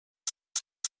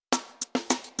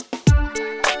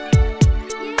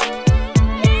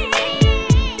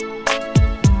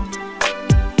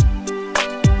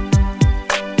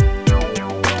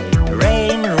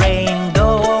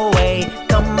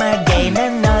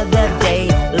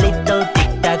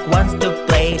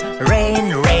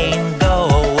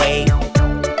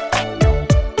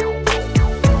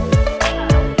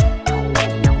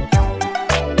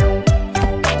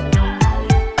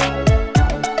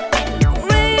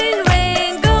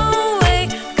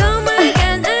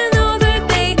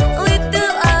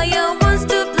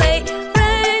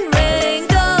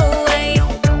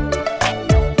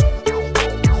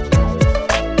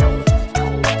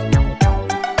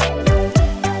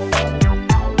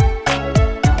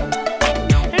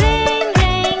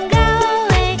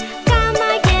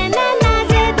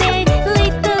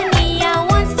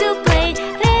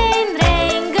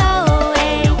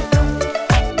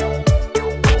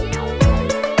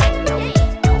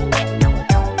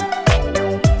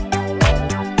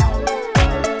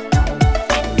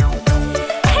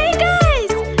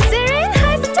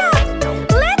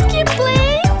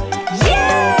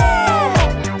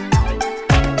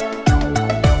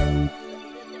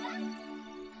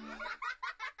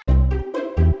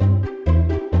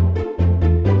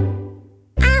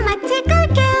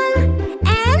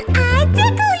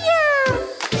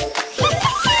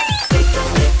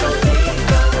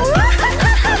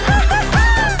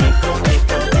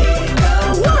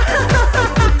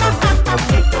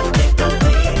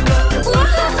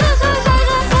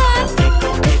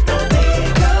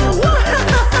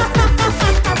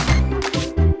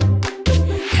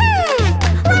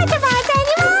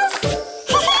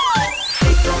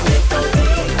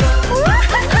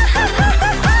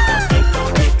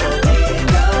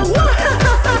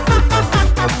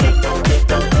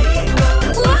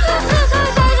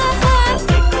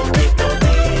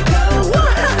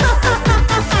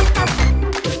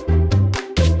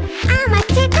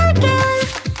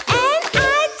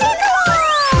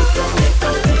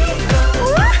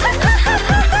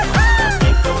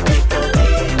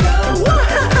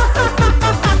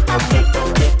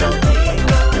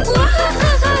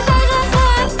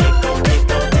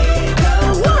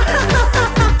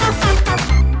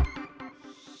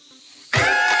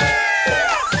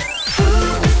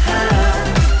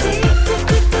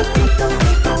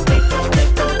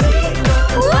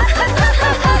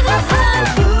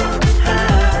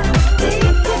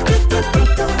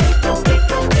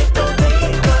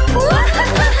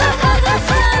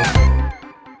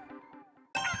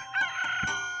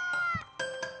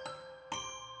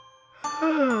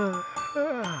Five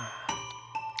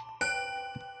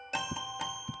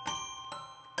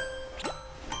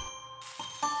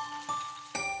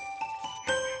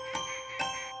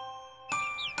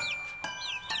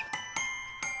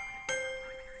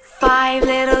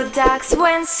little ducks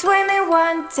went swimming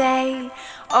one day,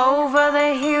 over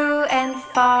the hill and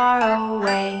far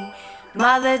away.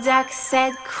 Mother duck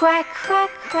said quack, quack,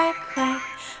 quack, quack,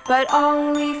 but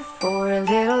only four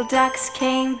little ducks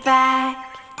came back.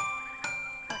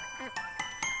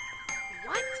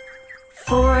 What?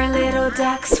 Four little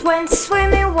ducks went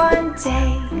swimming one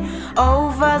day,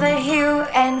 over the hill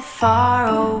and far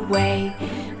away.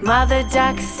 Mother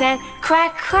duck said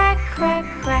quack, quack, quack,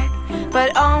 quack,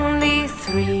 but only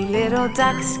three little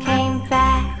ducks came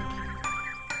back.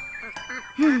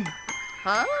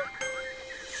 Huh?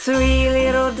 Three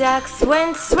little ducks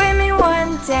went swimming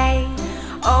one day,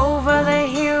 over the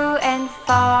hill and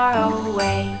far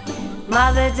away.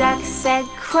 Mother duck said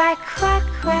quack, quack,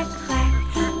 quack, quack,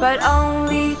 but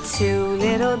only two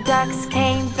little ducks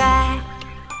came back.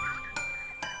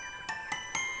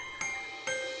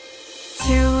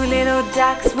 Two little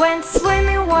ducks went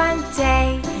swimming one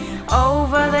day,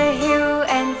 over the hill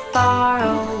and far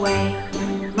away.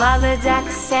 Mother duck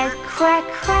said quack,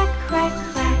 quack, quack,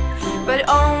 quack, but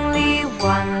only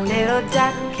one little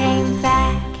duck came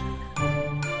back.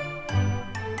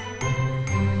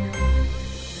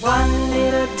 One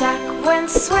little duck went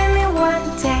swimming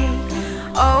one day,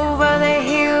 over the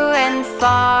hill and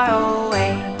far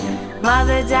away.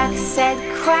 Mother duck said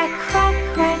quack, quack,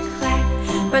 quack, quack,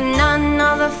 but none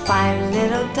of the five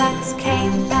little ducks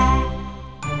came back.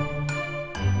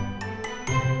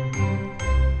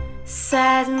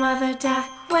 Sad mother duck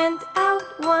went out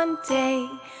one day,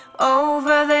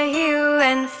 over the hill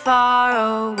and far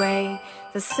away.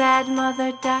 The sad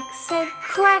mother duck said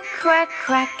quack, quack,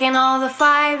 quack, and all the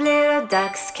five little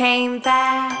ducks came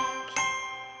back.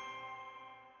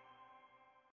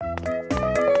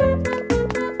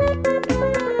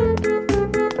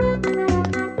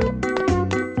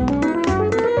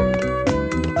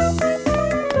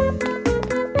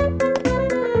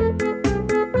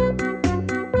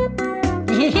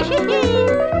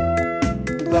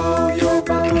 Blow your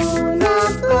balloon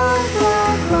up, blow,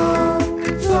 blow, blow,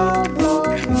 blow, blow, blow,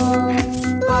 blow,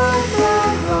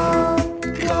 blow, blow.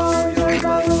 Blow your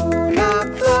balloon up,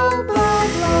 blow, blow,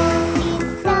 blow.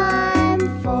 It's time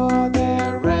for the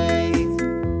race.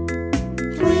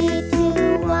 3,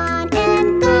 2, 1, and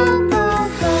go,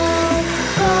 go, go, go,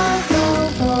 go, go,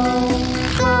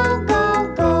 go, go, go.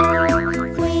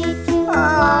 3, 2,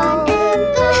 1, and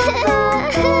go, go, go.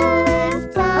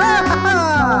 It's time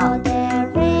for the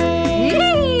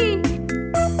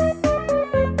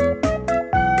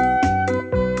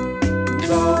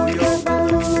blow your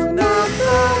balloon up,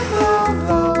 blow, blow, blow, blow,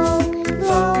 blow, blow,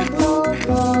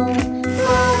 blow,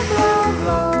 blow,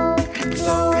 blow.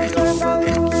 Blow your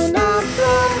balloon up,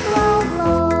 blow, blow,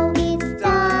 blow. It's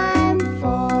time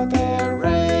for the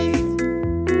race.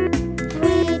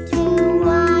 3, 2,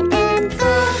 1, and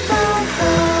go, go, go,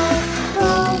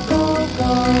 go, go, go, go,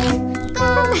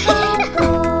 go, go.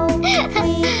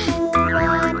 3, 2,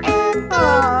 1, and go,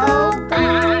 go,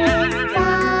 go. It's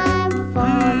time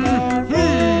for the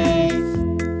race.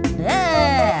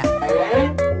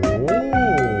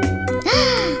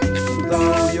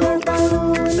 Blow your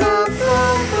balloon up, blow,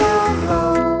 blow,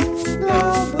 blow, blow,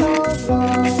 blow, blow,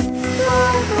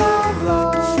 blow, blow,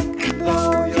 blow.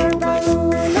 Blow your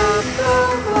balloon up, blow,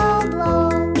 blow,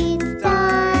 blow. It's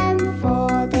time for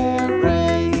the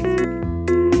race.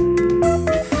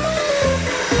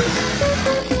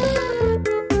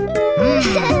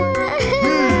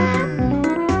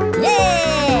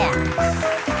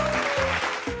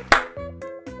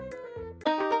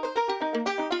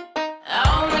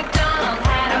 Old MacDonald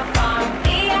had a farm,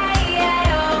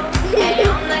 E-I-E-I-O. And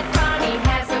on that farm he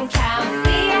had some cows,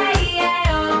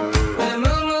 E-I-E-I-O. With a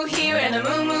moo-moo here and a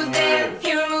moo-moo there,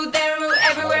 here a moo, there a moo,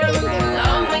 everywhere a moo-moo.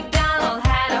 Old MacDonald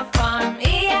had a farm,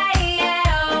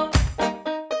 E-I-E-I-O.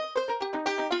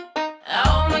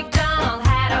 Old MacDonald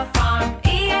had a farm,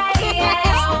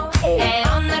 E-I-E-I-O. And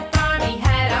on that farm he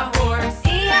had a horse,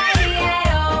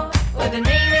 E-I-E-I-O. With a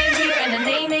neigh-neigh here and a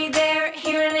neigh-neigh there,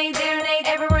 here a neigh, there a neigh,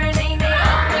 everywhere a neigh-neigh.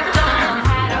 Old MacDonald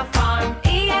had a farm,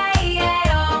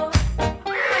 E-I-E-I-O.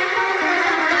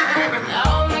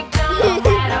 Old MacDonald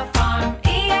had a farm,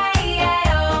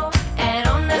 E-I-E-I-O. And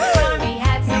on that farm he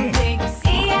had some pigs,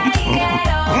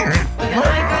 E-I-E-I-O. With an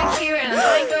oink here and an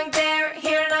oink there,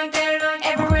 here an oink, there an oink,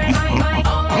 everywhere an oink, oink.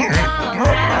 Old MacDonald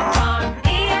had a farm,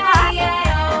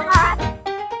 E-I-E-I-O.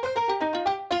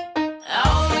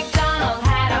 Old MacDonald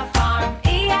had a farm,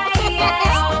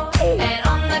 E-I-E-I-O. And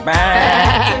on the farm he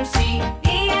had some sheep,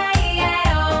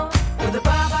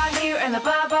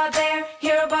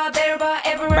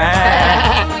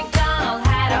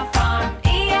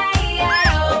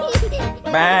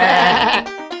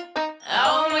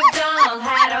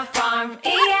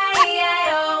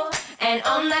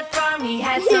 that farm he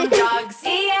had some dogs.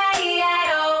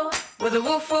 E-I-E-I-O. With a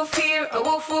woof woof here, a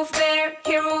woof woof there,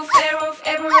 here woof, there woof,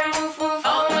 everywhere woof woof.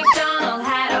 Old MacDonald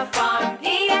had a farm.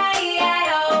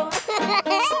 E-I-E-I-O.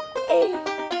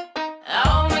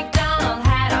 Old MacDonald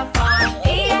had a farm.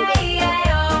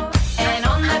 E-I-E-I-O. And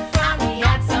on that farm he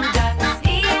had some ducks.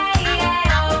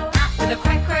 E-I-E-I-O. With a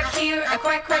quack quack here, a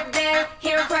quack quack there,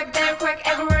 here a quack, there a quack,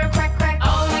 everywhere a quack quack.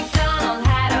 Old MacDonald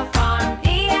had a farm.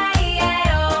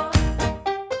 E-I-E-I-O.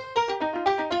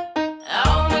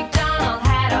 Old MacDonald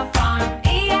had a farm.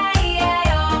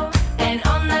 E-I-E-I-O. And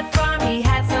on that farm he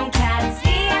had some cats.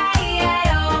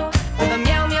 E-I-E-I-O. With a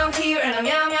meow meow here and a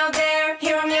meow meow there,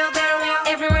 here a meow, there a meow,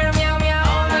 everywhere a meow meow.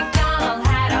 Old MacDonald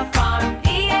had a farm.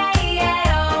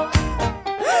 E-I-E-I-O.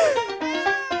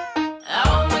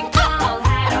 Old MacDonald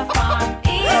had a farm.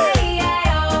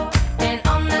 E-I-E-I-O. And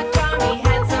on that farm he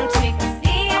had some chicks.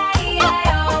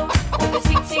 E-I-E-I-O. With a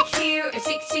chick chick here, a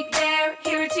chick chick there,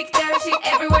 here a chick, there a chick,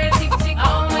 everywhere a chick chick.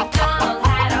 Old MacDonald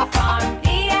had a farm.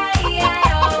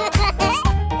 E-I-E-I-O.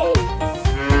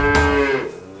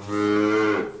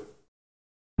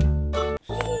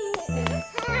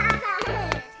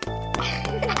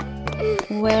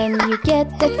 When you get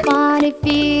that funny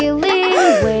feeling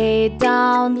way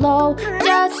down low,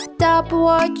 just stop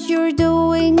what you're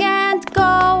doing and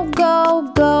go, go,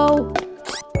 go.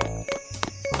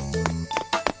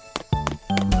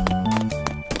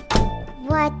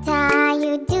 What are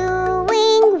you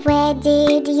doing? Where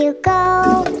did you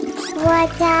go?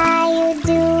 What are you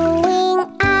doing?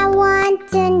 I want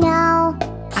to know.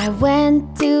 I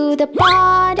went to the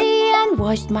party and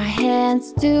washed my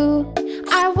hands too.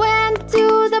 I went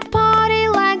to the party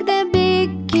like the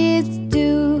big kids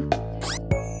do.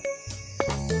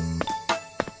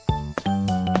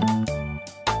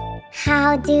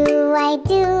 How do I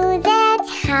do that?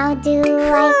 How do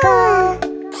I go?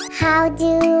 How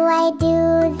do I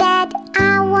do that?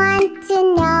 I want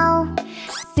to know.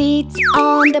 Sit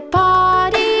on the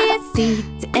party,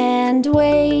 sit and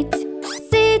wait.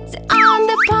 Sit on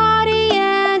the party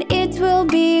and it will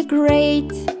be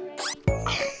great.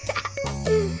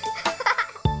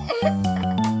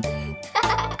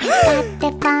 Got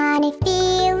the funny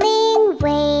feeling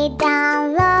way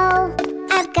down low.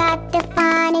 I've got the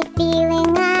funny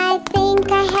feeling I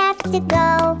think I have to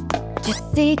go. Just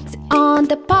sit on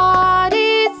the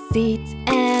party, sit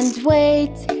and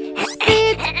wait.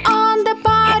 Sit on the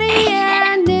party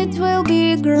and it will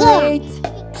be great.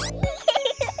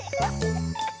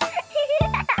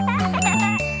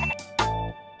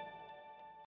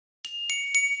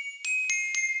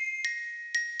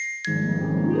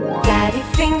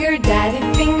 Daddy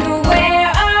finger, where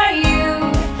are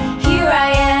you? Here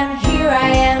I am,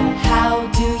 how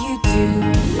do you do?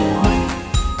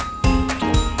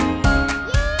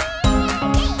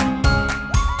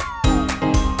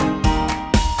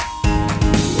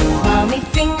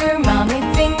 Mommy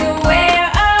finger, where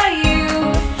are you?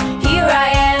 Here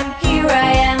I am,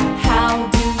 how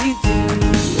do you do?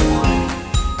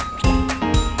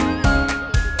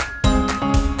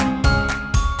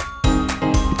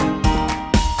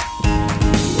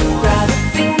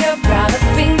 Brother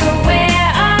finger, where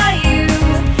are you?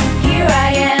 Here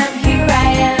I am,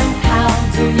 how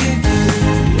do you do?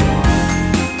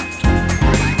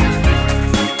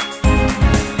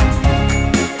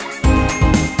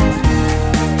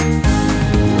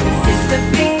 Sister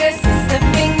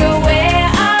finger, where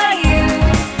are you?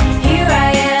 Here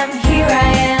I am,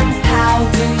 how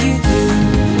do you do?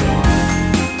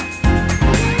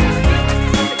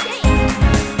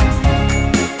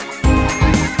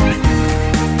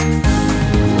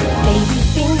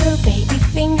 Baby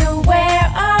finger, where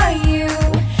are you?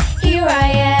 Here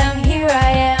I am,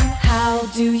 how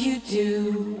do you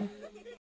do?